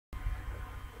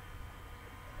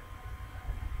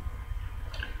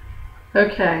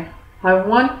Okay, I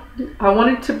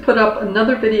wanted to put up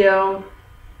another video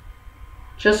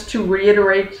just to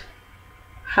reiterate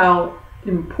how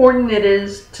important it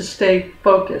is to stay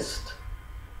focused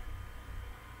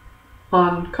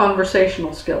on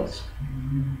conversational skills.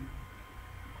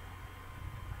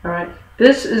 All right,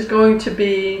 this is going to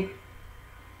be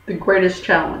the greatest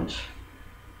challenge,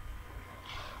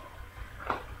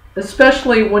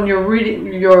 especially when you're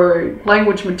reading, your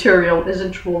language material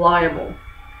isn't reliable.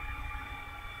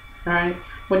 All right,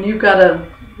 when you've got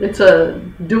it's a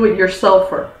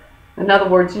do-it-yourselfer. In other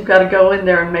words, you've got to go in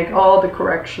there and make all the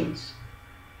corrections.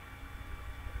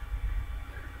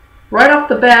 Right off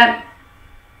the bat,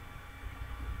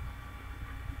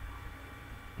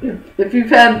 if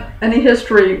you've had any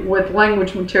history with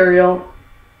language material,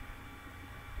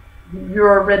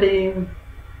 you're already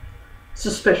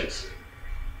suspicious.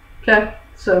 Okay?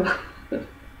 So,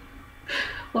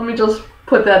 let me just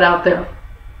put that out there.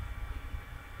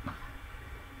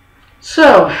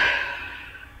 So,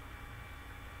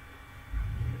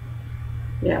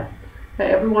 yeah.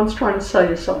 Hey, everyone's trying to sell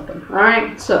you something.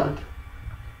 Alright, so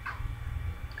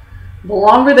the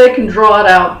longer they can draw it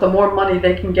out, the more money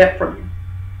they can get from you.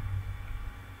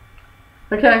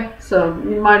 Okay, so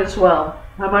you might as well.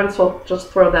 I might as well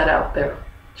just throw that out there,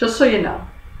 just so you know.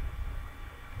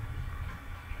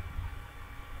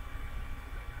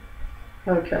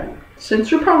 Okay,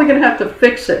 since you're probably going to have to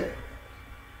fix it,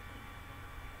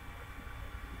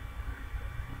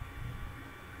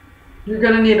 you're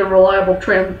going to need a reliable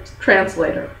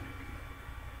translator.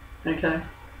 Okay.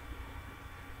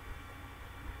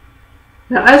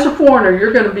 Now, as a foreigner,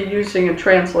 you're going to be using a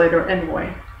translator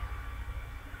anyway.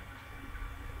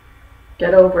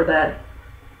 Get over that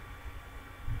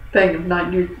thing of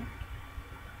not using.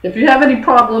 If you have any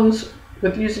problems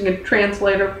with using a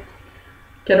translator,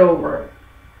 get over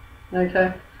it.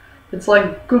 Okay? It's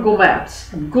like Google Maps.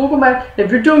 Google Maps,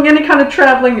 if you're doing any kind of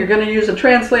traveling, you're going to use a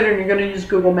translator and you're going to use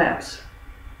Google Maps.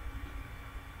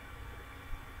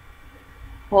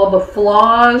 All the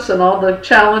flaws and all the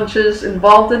challenges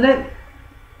involved in it,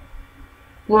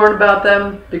 learn about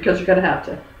them because you're going to have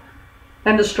to.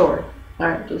 End of story.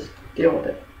 Alright, just deal with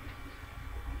it.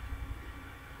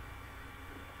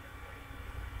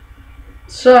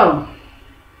 So,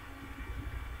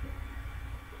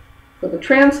 for the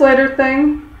translator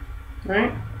thing,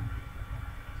 right?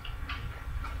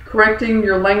 Correcting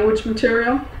your language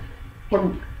material,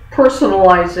 or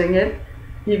personalizing it,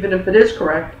 even if it is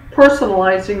correct,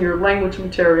 personalizing your language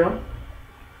material.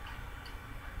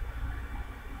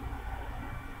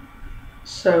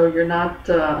 So you're not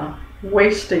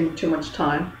wasting too much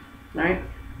time, right?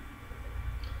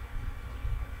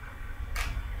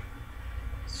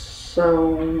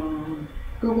 So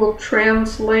Google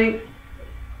Translate,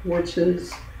 which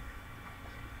is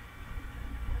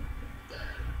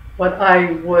what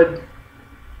I would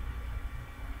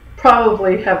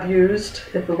probably have used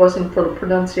if it wasn't for the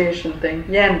pronunciation thing.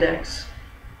 Yandex,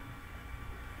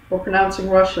 for pronouncing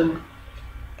Russian,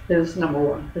 is number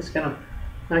one. It's gonna,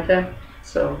 okay?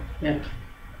 So, yeah.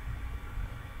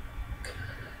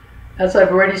 As I've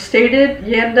already stated,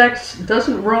 Yandex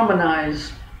doesn't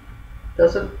Romanize,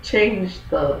 doesn't change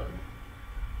the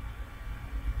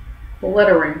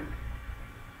lettering,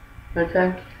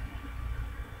 okay?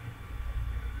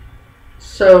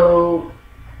 So,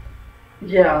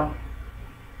 yeah.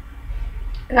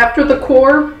 After the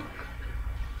core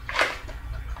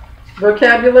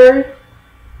vocabulary,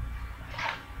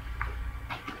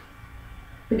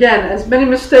 again, as many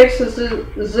mistakes as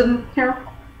is in here,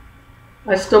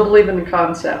 I still believe in the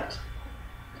concept.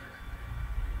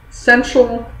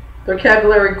 Essential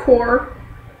vocabulary core,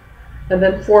 and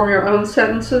then form your own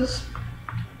sentences.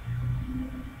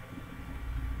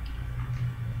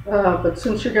 But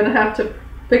since you're going to have to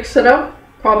fix it up,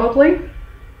 probably,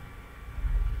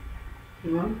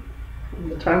 you know, in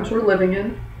the times we're living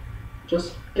in,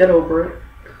 just get over it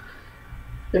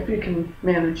if you can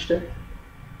manage it,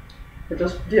 or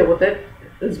just deal with it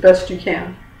as best you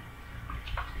can.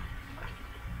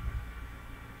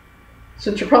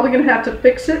 Since you're probably going to have to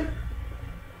fix it,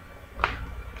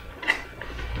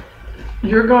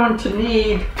 you're going to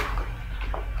need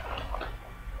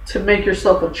to make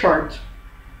yourself a chart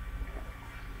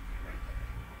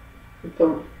with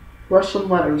the Russian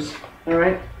letters, all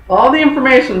right? All the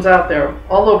information's out there,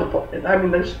 all over the place. I mean,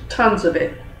 there's tons of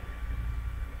it.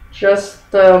 Just,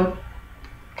 you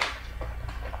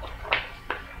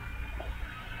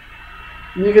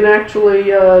can actually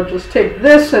just take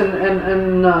this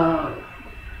and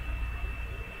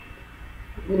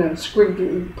you know,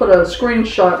 put a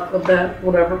screenshot of that,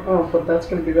 whatever. Oh, but that's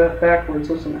going to be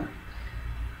backwards, isn't it?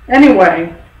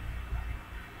 Anyway,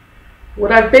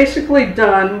 What I've basically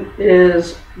done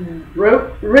is I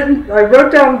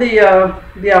wrote down the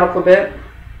alphabet,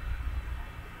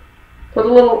 put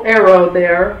a little arrow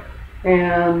there,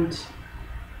 and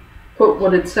put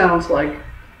what it sounds like.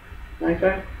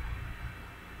 Okay?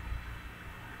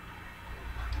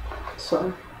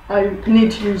 So I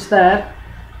need to use that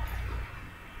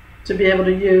to be able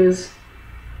to use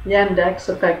Yandex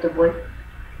effectively.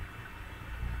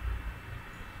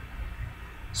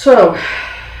 So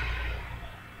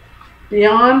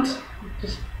beyond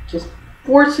just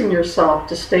forcing yourself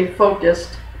to stay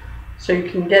focused so you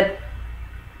can get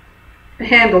a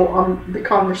handle on the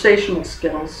conversational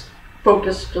skills.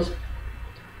 Just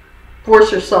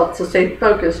force yourself to stay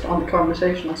focused on the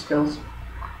conversational skills.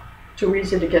 Too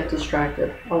easy to get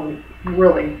distracted. Oh,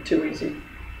 really too easy.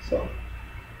 So,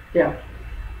 yeah.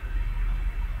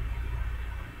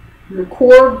 Your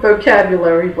core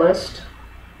vocabulary list.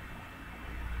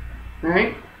 All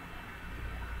right.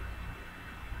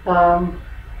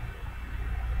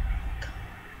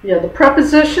 Yeah, the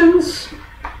prepositions.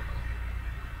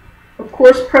 Of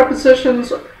course,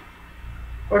 prepositions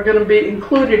are going to be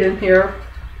included in here,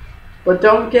 but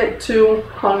don't get too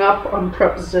hung up on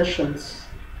prepositions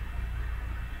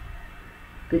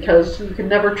because you can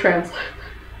never translate.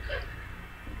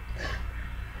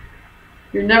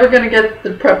 You're never going to get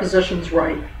the prepositions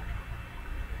right.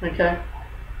 Okay?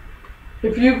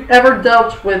 If you've ever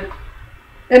dealt with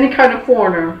any kind of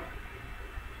foreigner,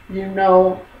 you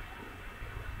know,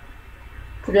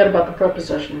 forget about the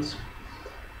prepositions.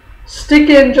 Stick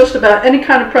in just about any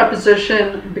kind of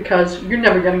preposition because you're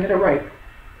never going to get it right.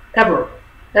 Ever.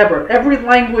 Ever. Every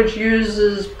language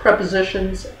uses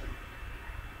prepositions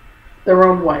their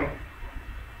own way.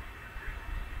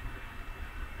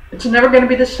 It's never going to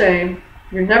be the same.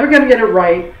 You're never going to get it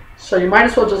right, so you might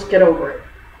as well just get over it.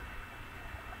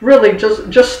 Really,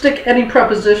 just stick any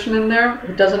preposition in there.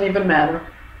 It doesn't even matter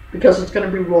because it's going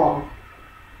to be wrong.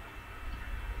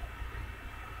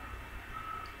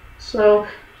 So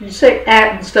you say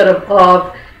at instead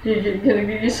of.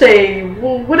 You say,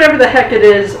 well, whatever the heck it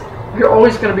is, you're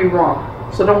always going to be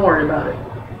wrong. So don't worry about it.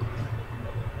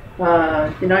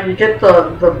 You get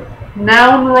the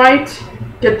noun right,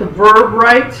 get the verb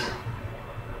right.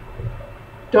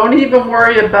 Don't even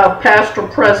worry about past or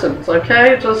present,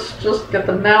 okay? Just get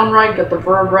the noun right, get the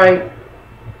verb right.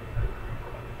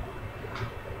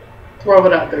 Throw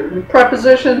it out there. The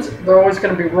prepositions, they're always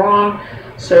going to be wrong.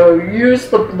 So use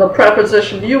the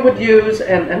preposition you would use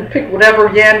and pick whatever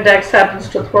Yandex happens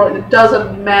to throw. It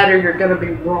doesn't matter, you're going to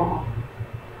be wrong.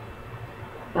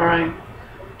 Alright.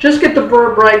 Just get the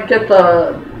verb right, get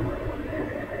the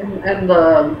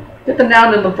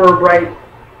noun and the verb right.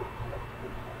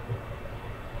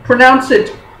 Pronounce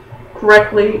it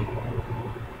correctly,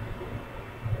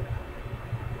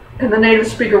 and the native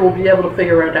speaker will be able to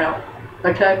figure it out.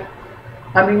 Okay?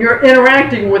 I mean, you're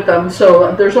interacting with them,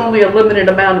 so there's only a limited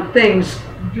amount of things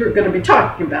you're going to be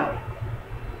talking about.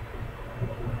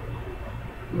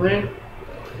 Right?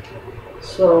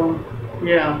 So,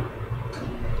 yeah.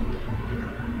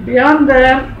 Beyond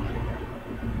that,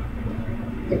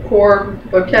 the core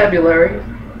vocabulary.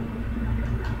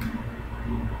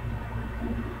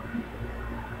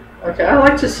 Okay, I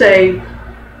like to say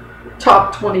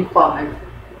top 25.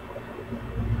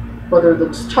 Whether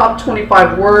it's top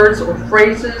 25 words or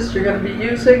phrases you're going to be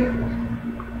using.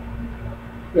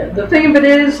 Yeah, the thing of it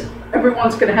is,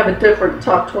 everyone's going to have a different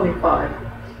top 25.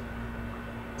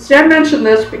 See, I mention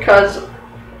this because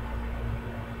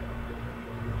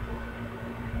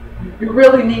you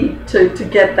really need to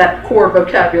get that core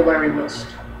vocabulary list.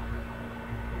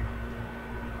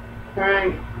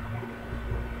 Alright.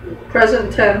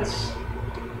 Present tense.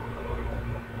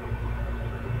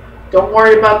 Don't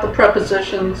worry about the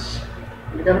prepositions.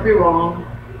 You're going to be wrong.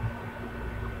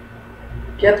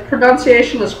 Get the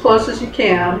pronunciation as close as you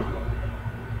can.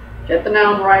 Get the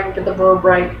noun right, get the verb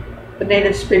right. The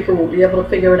native speaker will be able to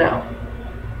figure it out.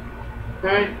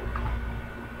 Alright?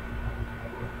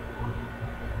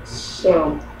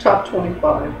 So, top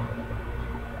 25.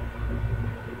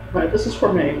 Alright, this is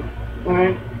for me.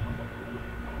 Alright?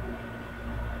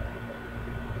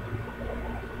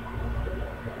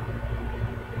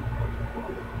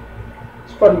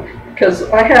 Funny, because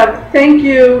I have thank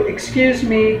you, excuse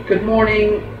me, good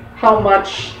morning, how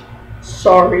much,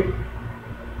 sorry.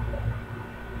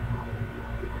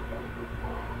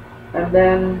 And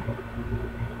then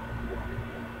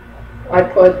I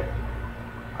put,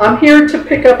 I'm here to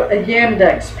pick up a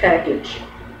Yandex package.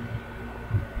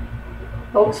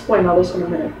 I'll explain all this in a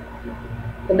minute.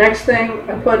 The next thing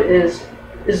I put is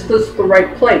this the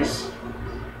right place?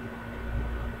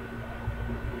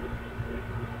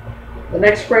 The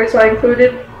next phrase I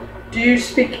included, do you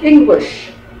speak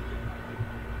English?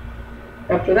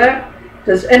 After that,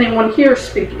 does anyone here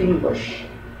speak English?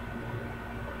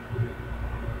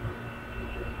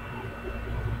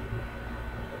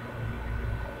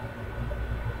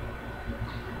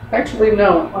 Actually,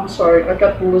 no, I'm sorry, I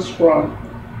got the list wrong.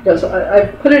 Because I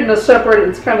put it in a separate,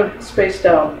 it's kind of spaced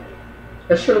out.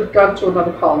 I should have gone to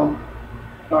another column.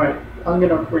 Alright, I'm going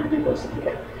to redo this.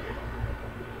 Okay.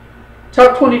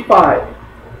 Top 25.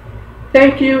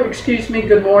 Thank you, excuse me,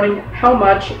 good morning, how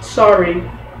much, sorry.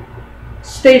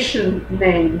 Station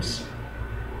names.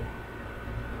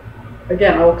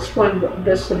 Again, I'll explain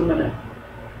this in a minute.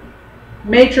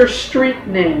 Major street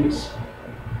names.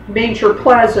 Major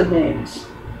plaza names.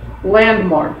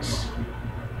 Landmarks.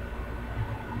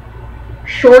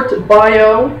 Short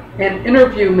bio and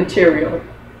interview material.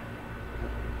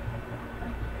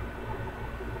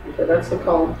 Okay, that's the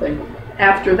column thing.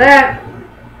 After that,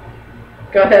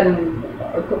 go ahead and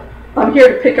I'm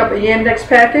here to pick up a Yandex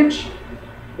package.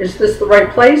 Is this the right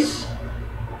place?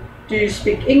 Do you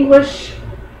speak English?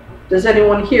 Does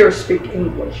anyone here speak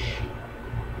English?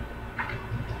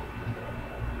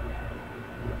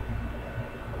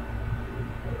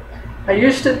 I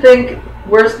used to think,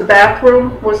 where's the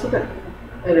bathroom? What's the bathroom?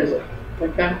 It isn't.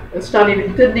 Okay? It's not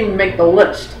even, didn't even make the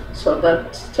list. So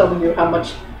that's telling you how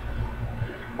much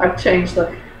I've changed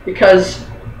that. Because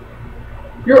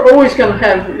you're always going to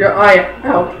have your eye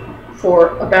out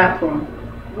for a bathroom.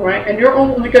 Right? And you're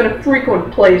only going to frequent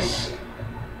a place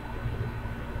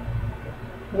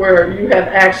where you have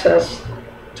access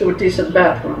to a decent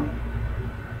bathroom.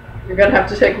 You're going to have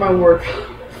to take my word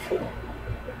for it.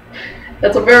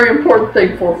 That's a very important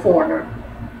thing for a foreigner.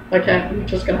 Okay, you're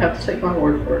just going to have to take my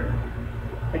word for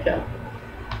it. Okay.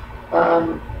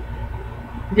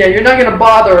 Yeah, you're not going to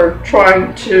bother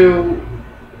trying to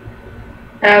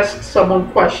ask someone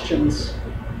questions.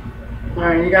 All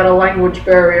right, you got a language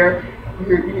barrier.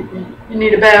 You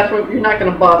need a bathroom. You're not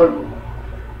going to bother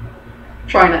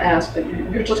trying to ask it.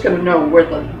 You're just going to know where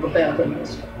the bathroom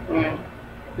is. All right,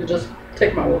 you just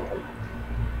take my word for it.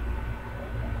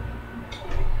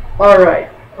 All right.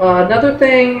 Another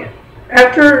thing.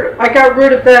 After I got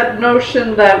rid of that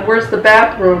notion that where's the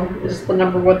bathroom is the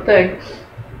number one thing,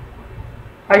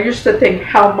 I used to think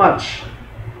how much.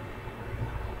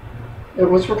 It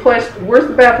was replaced, where's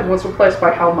the bathroom was replaced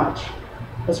by how much,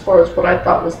 as far as what I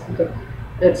thought was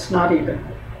it's not even.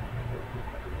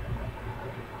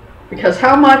 Because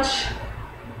how much,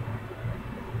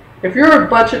 if you're a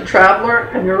budget traveler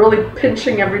and you're really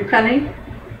pinching every penny,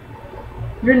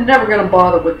 you're never going to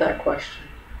bother with that question.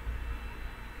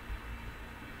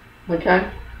 Okay?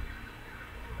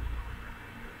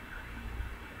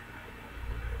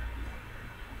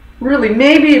 Really,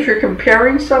 maybe if you're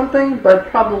comparing something, but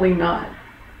probably not.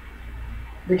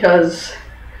 Because,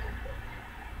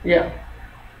 yeah.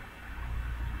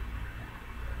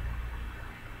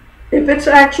 If it's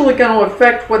actually going to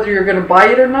affect whether you're going to buy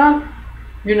it or not,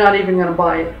 you're not even going to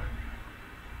buy it.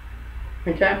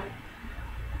 Okay?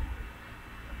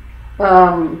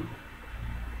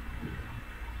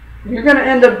 You're going to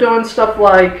end up doing stuff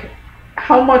like,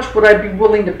 how much would I be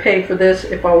willing to pay for this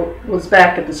if I was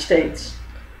back in the States?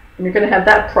 And you're going to have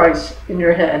that price in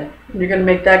your head. And you're going to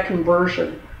make that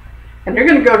conversion. And you're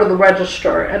going to go to the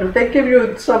register. And if they give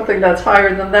you something that's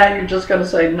higher than that, you're just going to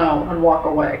say no and walk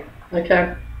away.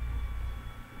 Okay?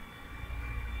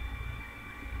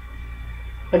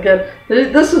 Again,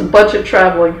 this is budget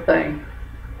traveling thing.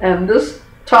 And this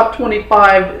top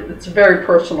 25, it's a very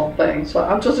personal thing. So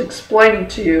I'm just explaining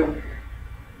to you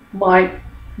my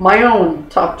own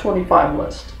top 25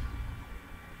 list.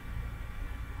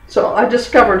 So I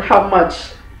discovered how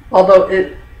much, although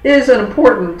it is an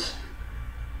important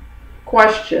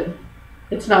question,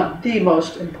 it's not the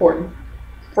most important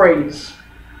phrase.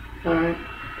 All right.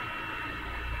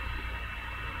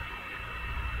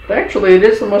 But actually, it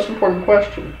is the most important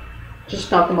question,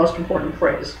 just not the most important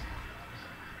phrase.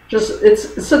 Just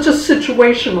it's such a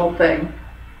situational thing.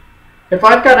 If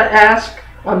I've got to ask,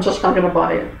 I'm just not going to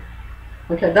buy it.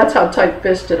 Okay, that's how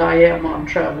tight-fisted I am on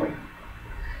traveling.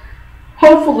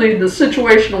 Hopefully the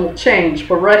situation will change,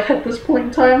 but right at this point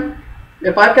in time,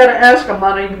 if I've got to ask, I'm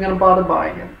not even going to bother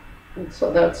buying it. And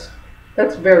so that's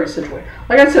very situational.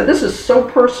 Like I said, this is so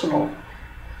personal.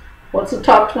 What's the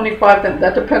top 25?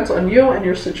 That depends on you and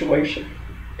your situation.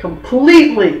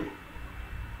 Completely.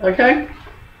 Okay?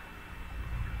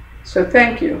 So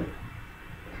thank you.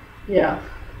 Yeah.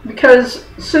 Because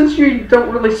since you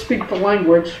don't really speak the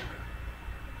language,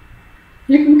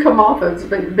 you can come off as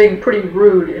being pretty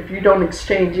rude if you don't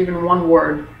exchange even one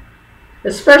word.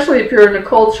 Especially if you're in a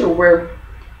culture where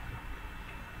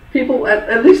people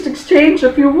at least exchange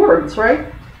a few words,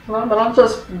 right? Well, but I'm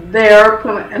just there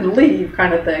and leave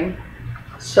kind of thing.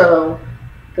 So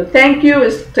the thank you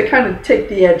is to kind of take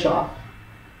the edge off,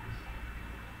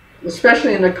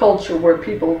 especially in a culture where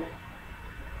people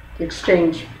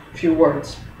exchange a few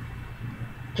words.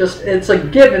 Just, it's a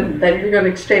given that you're going to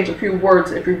exchange a few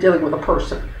words if you're dealing with a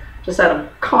person. Just out of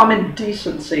common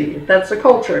decency, if that's the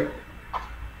culture.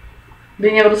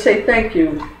 Being able to say thank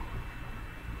you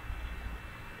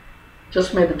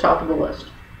just made the top of the list.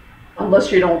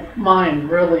 Unless you don't mind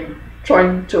really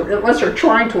unless you're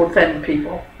trying to offend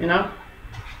people, you know?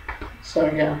 So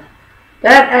yeah.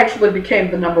 That actually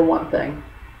became the number one thing.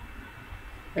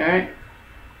 Alright?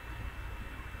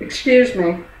 Excuse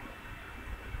me.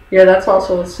 Yeah, that's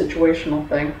also a situational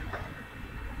thing.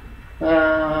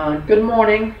 Good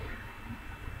morning.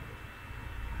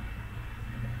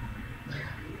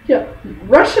 Yeah,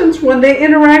 Russians, when they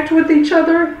interact with each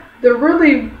other, they're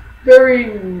really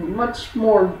very much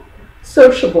more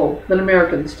sociable than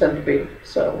Americans tend to be.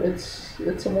 So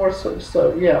it's a more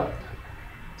so yeah.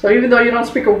 So even though you don't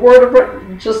speak a word of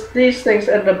it, just these things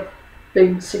end up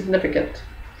being significant.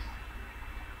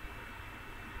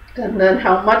 And then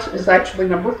how much is actually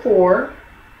number 4.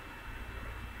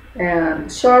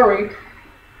 And sorry.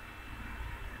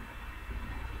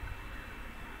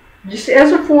 You see,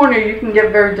 as a foreigner, you can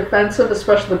get very defensive,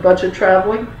 especially budget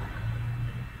traveling,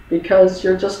 because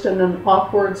you're just in an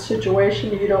awkward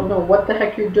situation. You don't know what the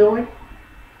heck you're doing.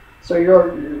 So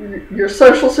your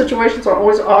social situations are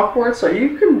always awkward, so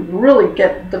you can really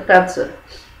get defensive.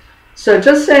 So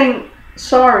just saying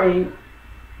sorry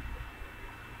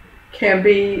can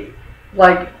be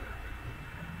like,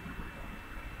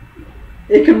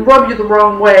 it can rub you the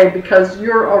wrong way because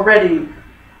you're already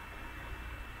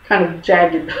kind of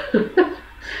jagged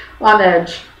on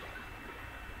edge.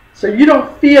 So you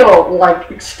don't feel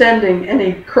like extending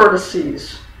any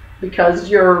courtesies because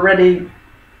you've already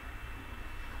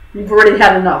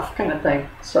had enough kind of thing.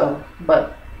 So,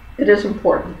 but it is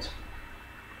important.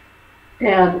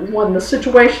 And when the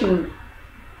situation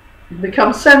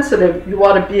becomes sensitive, you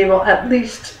ought to be able at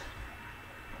least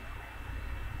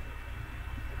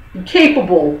be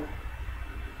capable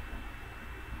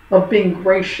of being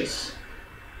gracious.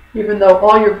 Even though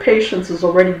all your patience is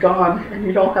already gone and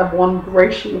you don't have one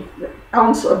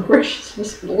ounce of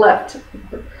graciousness left,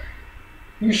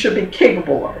 you should be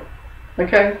capable of it.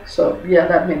 Okay? So, yeah,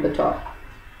 that made the top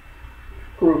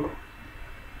group.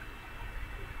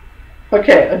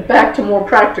 Okay, back to more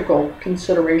practical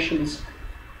considerations.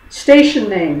 Station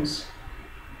names.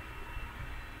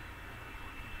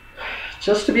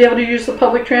 Just to be able to use the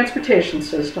public transportation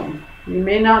system. You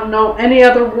may not know any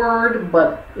other word,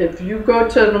 but if you go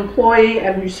to an employee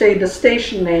and you say the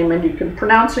station name and you can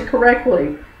pronounce it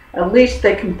correctly, at least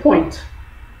they can point.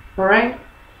 Alright?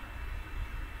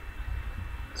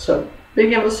 So,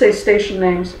 being able to say station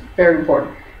names, very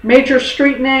important. Major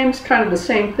street names, kind of the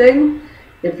same thing.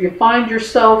 If you find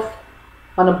yourself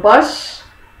on a bus,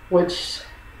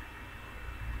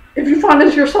 if you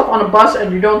find yourself on a bus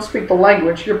and you don't speak the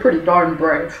language, you're pretty darn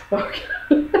brave. Okay.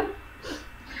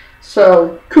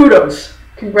 So, kudos.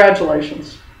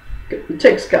 Congratulations. It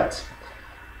takes guts.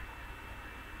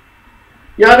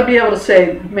 You ought to be able to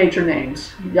say major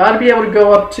names. You ought to be able to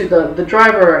go up to the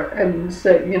driver and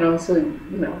say, in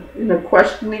a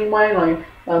questioning way,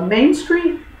 like, Main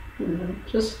Street?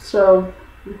 Just so,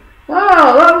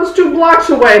 that was 2 blocks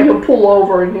away, and he'll pull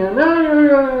over and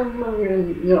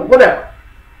whatever.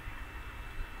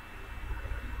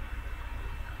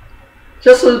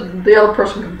 Just so the other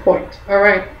person can point.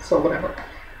 Alright, so whatever.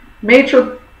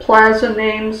 Major plaza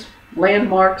names,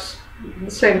 landmarks,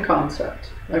 the same concept.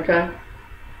 Okay?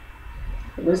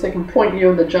 At least they can point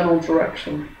you in the general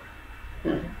direction.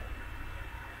 Yeah.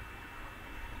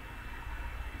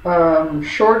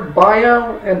 Short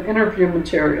bio and interview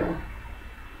material.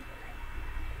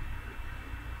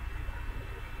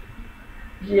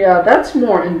 Yeah, that's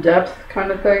more in-depth kind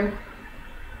of thing.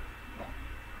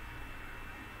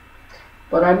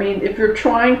 But I mean, if you're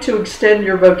trying to extend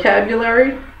your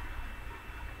vocabulary,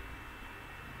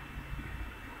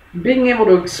 being able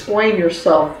to explain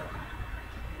yourself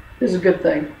is a good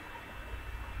thing.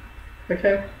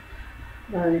 Okay?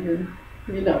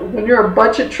 When you're a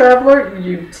budget traveler,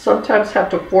 you sometimes have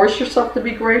to force yourself to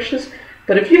be gracious.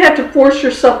 But if you have to force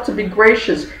yourself to be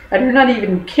gracious and you're not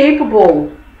even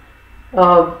capable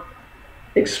of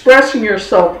expressing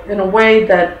yourself in a way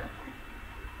that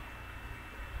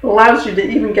allows you to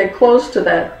even get close to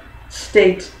that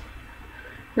state,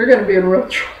 you're going to be in real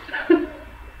trouble.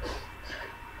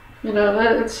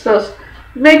 It's just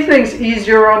make things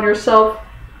easier on yourself.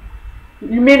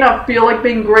 You may not feel like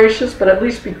being gracious, but at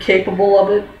least be capable of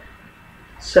it.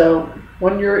 So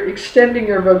when you're extending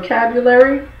your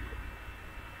vocabulary,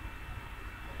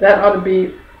 that ought to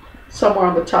be somewhere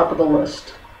on the top of the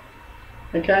list.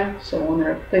 Okay? So when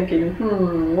you're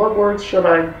thinking, what words should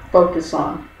I focus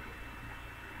on?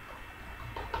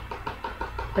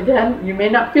 Again, you may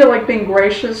not feel like being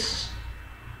gracious,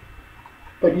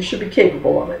 but you should be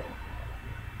capable of it.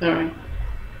 All right.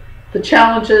 The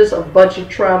challenges of budget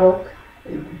travel,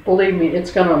 believe me,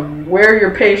 it's going to wear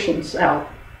your patience out.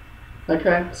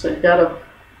 Okay? So you got to,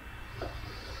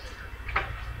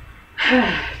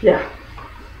 yeah.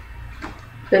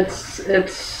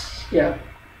 Yeah.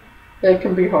 It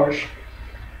can be harsh.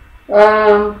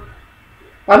 I'm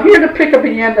here to pick up a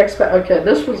Yandex. Okay,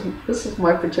 this is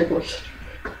my particular situation.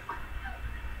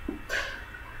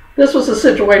 This was a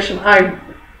situation I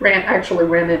actually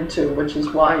ran into, which is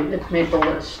why it made the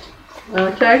list.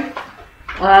 Okay.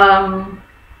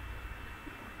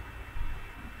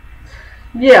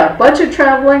 Yeah, budget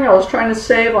traveling. I was trying to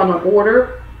save on an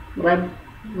order, but I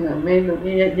made the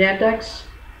Yandex.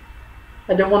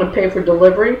 I didn't want to pay for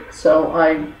delivery, so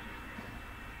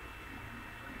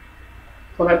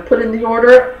when I put in the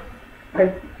order,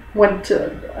 I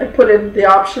put in the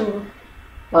option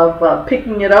of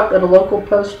picking it up at a local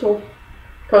post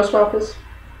office.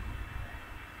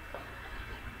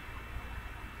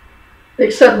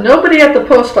 Except nobody at the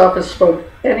post office spoke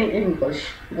any English,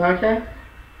 okay?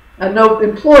 And no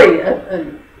employee,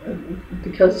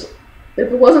 because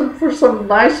if it wasn't for some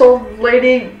nice old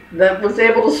lady that was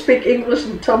able to speak English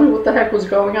and tell me what the heck was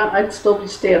going on, I'd still be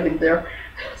standing there.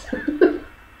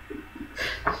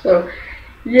 So,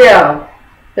 yeah,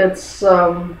 it's,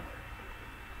 don't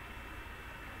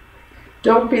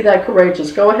be that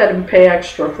courageous. Go ahead and pay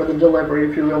extra for the delivery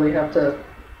if you really have to.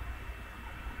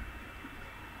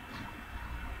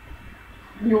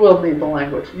 You will need the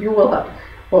language. You will have,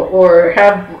 or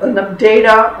have enough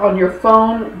data on your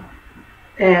phone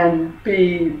and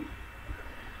be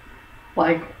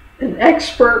like an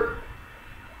expert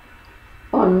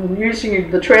on using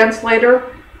the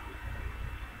translator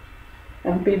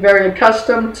and be very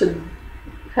accustomed to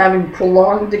having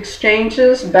prolonged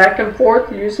exchanges back and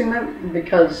forth using them,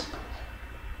 because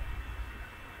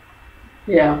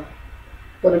yeah.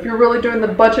 But if you're really doing the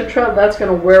budget travel, that's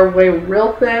going to wear away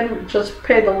real thin. Just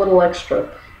pay the little extra.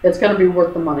 It's going to be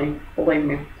worth the money, believe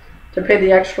me. To pay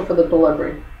the extra for the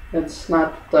delivery. It's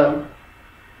not,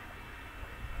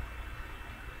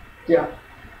 yeah.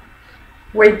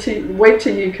 Wait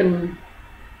till you can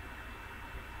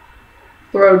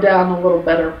throw down a little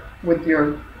better with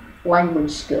your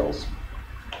language skills.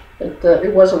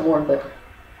 It wasn't worth it,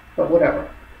 but whatever.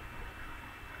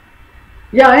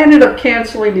 Yeah, I ended up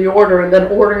canceling the order and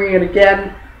then ordering it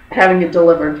again, having it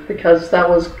delivered, because that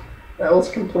was a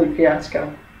complete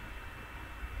fiasco.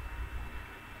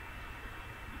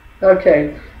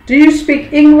 Okay, do you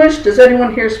speak English? Does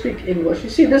anyone here speak English? You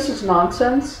see, this is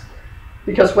nonsense,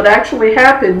 because what actually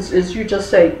happens is you just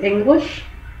say English,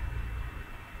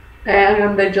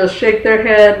 and they just shake their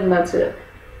head and that's it.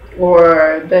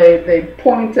 Or they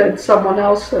point at someone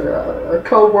else, at a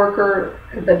co-worker,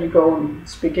 and then you go and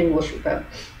speak English with them.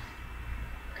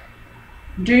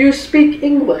 Do you speak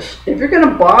English? If you're going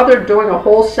to bother doing a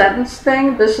whole sentence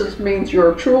thing, this means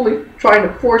you're truly trying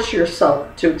to force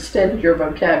yourself to extend your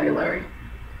vocabulary.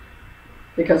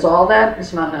 Because all that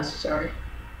is not necessary.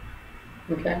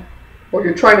 Okay? Or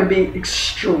you're trying to be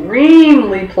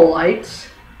extremely polite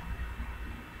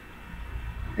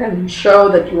and show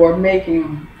that you are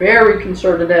making very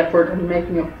concerted effort and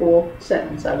making a full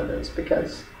sentence out of this,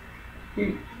 because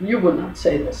you would not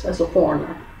say this as a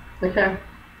foreigner. Okay?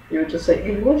 You would just say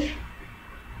English.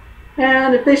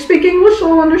 And if they speak English,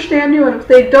 they'll understand you, and if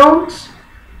they don't,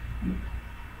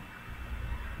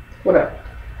 whatever.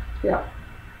 Yeah.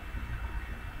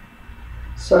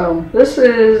 So this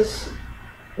is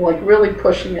like really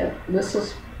pushing it. This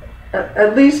is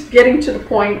at least getting to the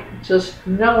point, just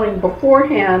knowing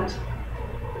beforehand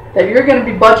that you're going to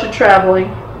be budget traveling.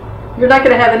 You're not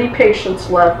going to have any patience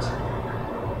left.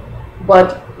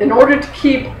 But in order to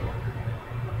keep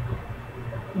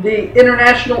the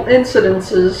international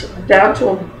incidences down to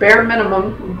a bare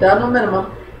minimum,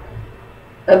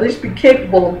 at least be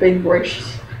capable of being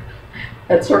gracious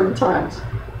at certain times.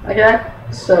 Okay?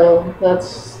 So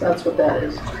that's what that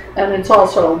is. And it's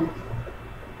also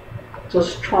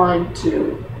just trying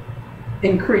to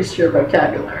increase your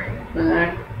vocabulary.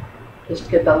 Okay?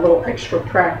 Just get that little extra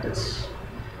practice.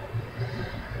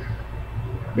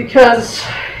 Because,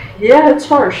 yeah, it's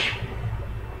harsh.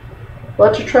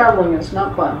 Budget traveling is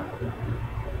not fun.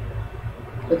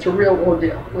 It's a real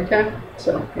ordeal, okay?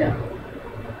 So, yeah.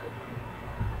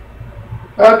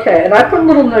 Okay, and I put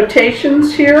little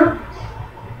notations here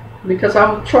because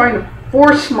I'm trying to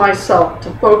force myself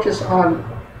to focus on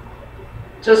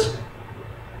just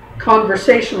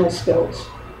conversational skills.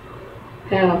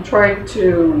 And I'm trying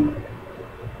to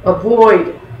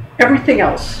avoid everything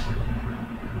else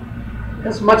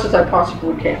as much as I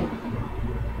possibly can.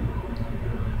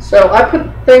 So I put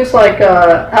things like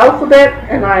alphabet,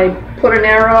 and I put an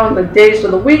arrow on the days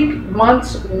of the week,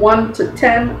 months 1 to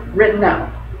 10 written out.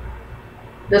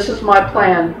 This is my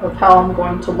plan of how I'm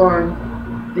going to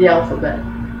learn the alphabet.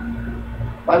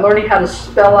 By learning how to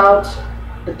spell out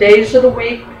the days of the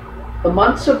week, the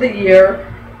months of the year,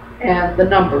 and the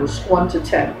numbers 1 to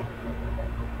 10.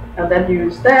 And then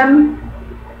use them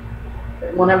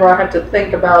whenever I have to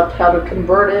think about how to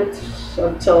convert it,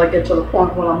 until I get to the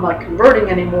point when I'm not converting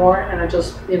anymore, and I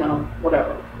just,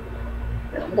 whatever.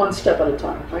 One step at a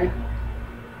time, right?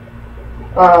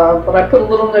 But I put a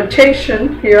little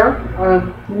notation here,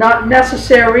 not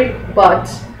necessary, but,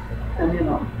 and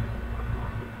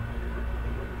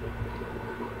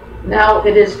now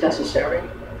it is necessary.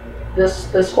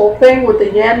 This whole thing with the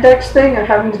Yandex thing and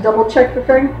having to double check the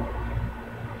thing.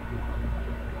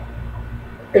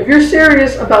 If you're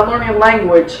serious about learning a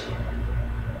language,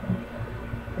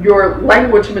 your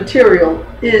language material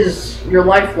is your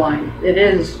lifeline. It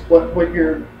is what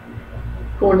you're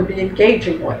going to be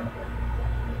engaging with.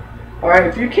 All right,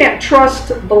 if you can't trust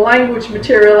the language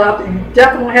material out there, you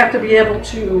definitely have to be able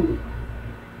to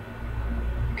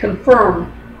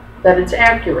confirm that it's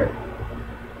accurate.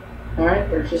 All right,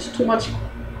 there's just too much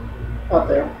out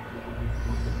there.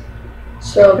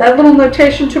 So that little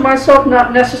notation to myself,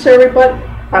 not necessary, but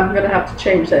I'm going to have to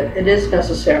change that. It is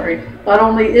necessary. Not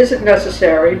only is it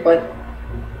necessary, but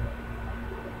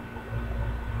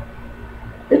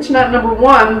it's not number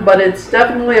 1, but it's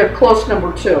definitely a close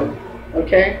number 2.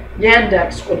 Okay?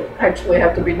 Yandex would actually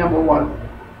have to be number 1.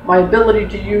 My ability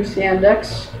to use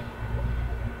Yandex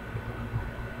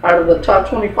out of the top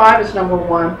 25 is number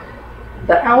 1.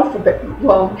 The alphabet,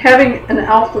 well, having an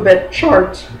alphabet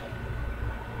chart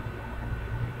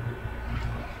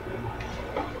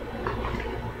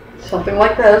something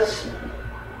like this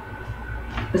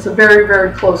is a very,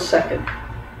 very close second,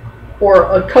 or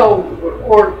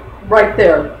or right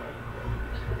there.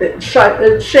 It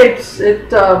shares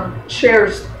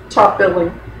top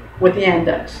billing with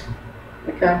Yandex.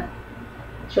 Okay,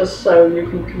 just so you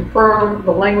can confirm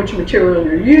the language material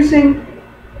you're using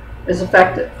is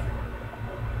effective.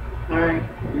 All right,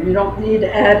 you don't need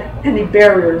to add any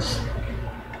barriers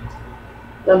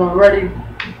that already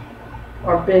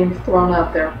are being thrown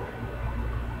out there.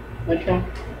 Okay.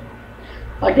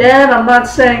 Again, I'm not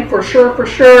saying for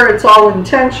sure it's all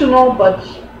intentional, but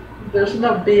there's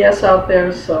no BS out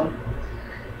there, so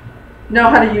know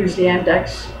how to use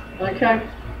Yandex. Okay.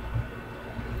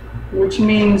 Which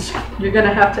means you're going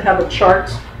to have a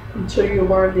chart until you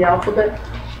learn the alphabet.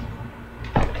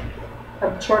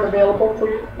 Have a chart available for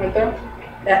you right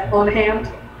there, on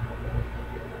hand.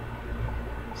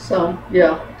 So,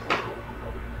 yeah.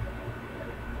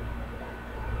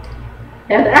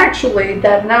 And actually,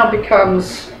 that now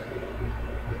becomes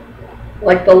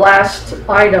like the last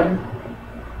item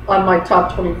on my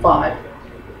top 25.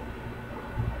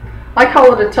 I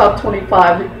call it a top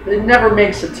 25. It never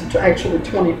makes it to actually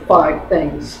 25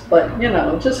 things, but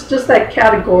just that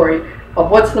category of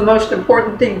what's the most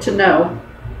important thing to know.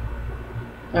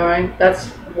 All right, that's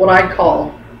what I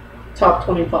call top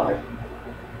 25.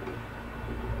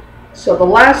 So the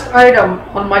last item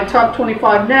on my top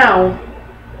 25 now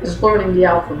is learning the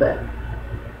alphabet.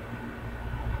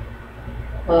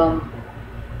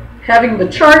 Having the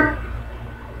chart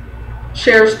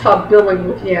shares top billing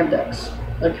with Yandex.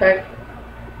 Okay?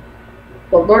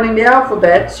 But learning the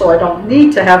alphabet, so I don't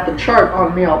need to have the chart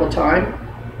on me all the time,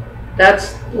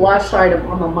 that's the last item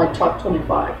on my top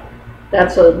 25.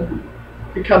 That's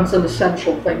becomes an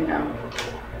essential thing now.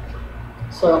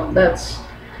 So that's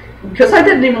because I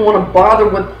didn't even want to bother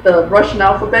with the Russian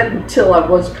alphabet until I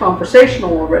was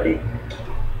conversational already.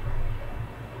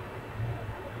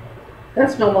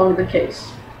 That's no longer the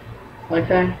case.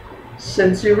 Okay?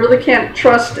 Since you really can't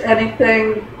trust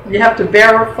anything, you have to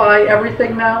verify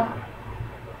everything now.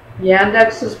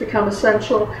 Yandex has become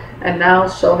essential, and now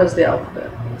so has the alphabet.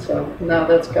 So now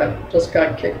that's just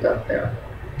got kicked up there.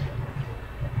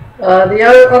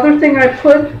 The other thing I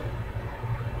put,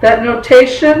 that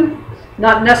notation,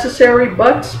 not necessary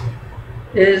but,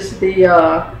 is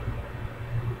the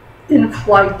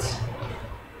in-flight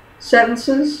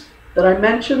sentences that I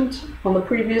mentioned on the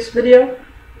previous video,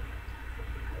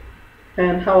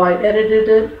 and how I edited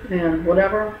it and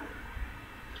whatever.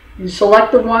 You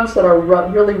select the ones that are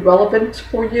really relevant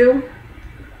for you,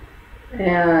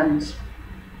 and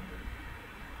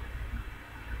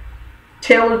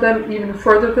tailor them even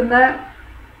further than that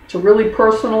to really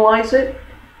personalize it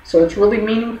so it's really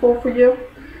meaningful for you.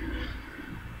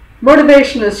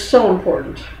 Motivation is so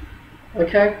important,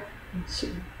 okay?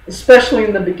 Especially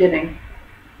in the beginning.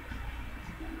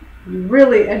 You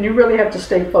really have to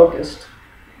stay focused,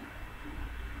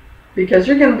 because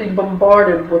you're going to be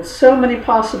bombarded with so many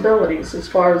possibilities as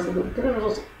far as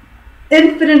there's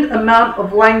infinite amount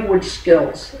of language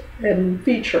skills and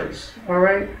features, all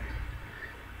right?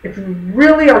 If you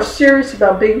really are serious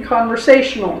about being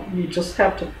conversational, you just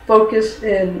have to focus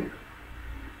in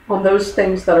on those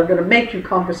things that are going to make you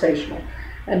conversational.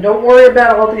 And don't worry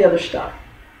about all the other stuff,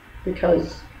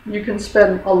 because you can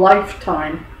spend a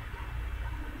lifetime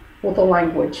with a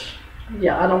language.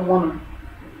 Yeah, I don't want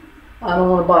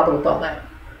to bother with all that.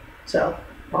 So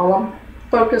all I'm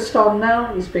focused on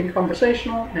now is being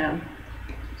conversational, and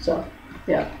so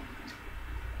yeah,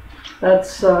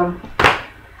 that's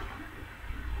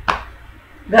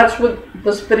what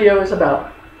this video is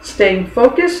about. Staying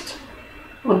focused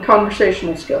on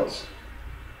conversational skills,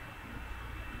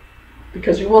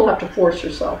 because you will have to force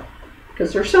yourself,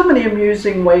 because there's so many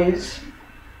amusing ways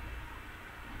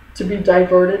to be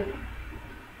diverted.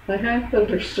 Okay,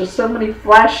 there's just so many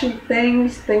flashy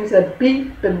things that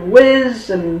beep and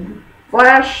whiz and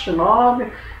flash and all,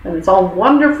 and it's all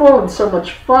wonderful and so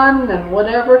much fun and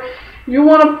whatever. You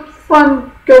want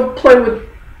fun, go play with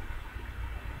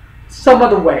some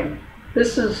other way.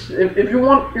 This is, if you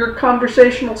want your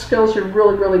conversational skills, you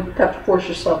really have to force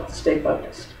yourself to stay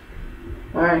focused.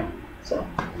 All right, so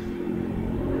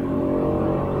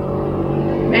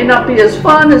may not be as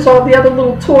fun as all the other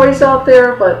little toys out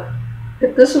there, but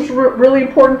if this is really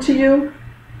important to you,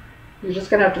 you're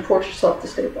just going to have to force yourself to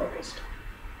stay focused.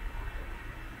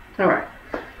 All right,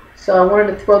 so I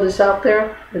wanted to throw this out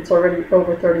there. It's already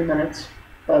over 30 minutes,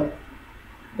 but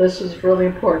this is really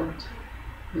important.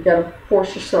 You got to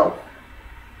force yourself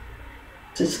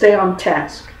to stay on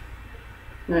task,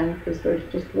 right? Because there's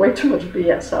just way too much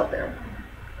BS out there.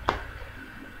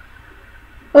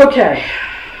 Okay,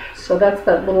 so that's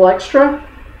that little extra.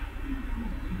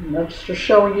 That's just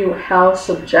showing you how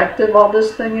subjective all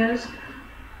this thing is.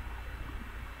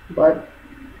 But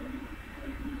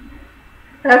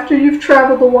after you've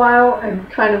traveled a while and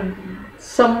kind of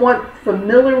somewhat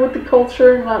familiar with the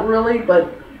culture, not really,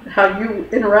 but how you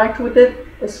interact with it,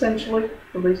 essentially,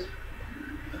 at least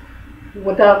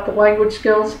without the language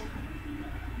skills,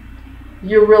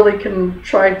 you really can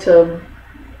try to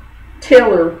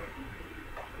tailor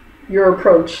your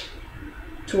approach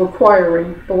to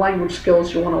acquiring the language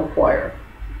skills you want to acquire.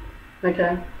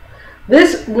 Okay?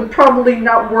 This would probably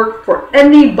not work for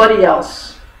anybody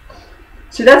else.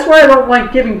 See, that's why I don't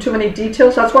like giving too many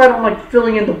details. That's why I don't like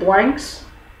filling in the blanks.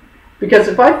 Because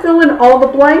if I fill in all the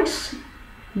blanks,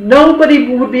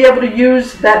 nobody would be able to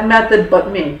use that method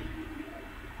but me.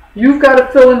 You've got to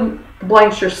fill in the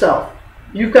blanks yourself.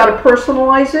 You've got to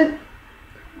personalize it.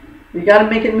 You got to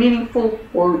make it meaningful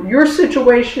for your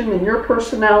situation and your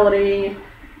personality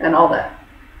and all that.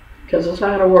 Because it's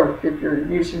not going to work if you're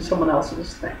using someone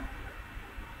else's thing.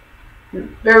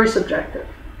 Very subjective.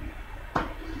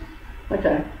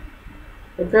 Okay.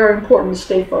 But very important to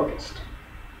stay focused.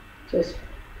 Just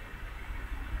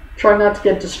try not to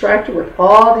get distracted with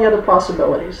all the other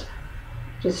possibilities.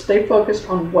 Just stay focused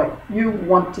on what you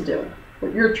want to do,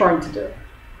 what you're trying to do.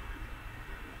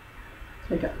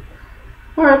 Okay.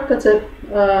 All right, that's it.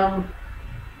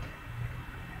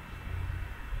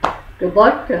 Good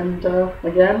luck, and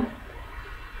again,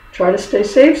 try to stay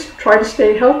safe, try to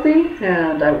stay healthy,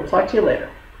 and I will talk to you later.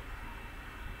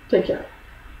 Take care.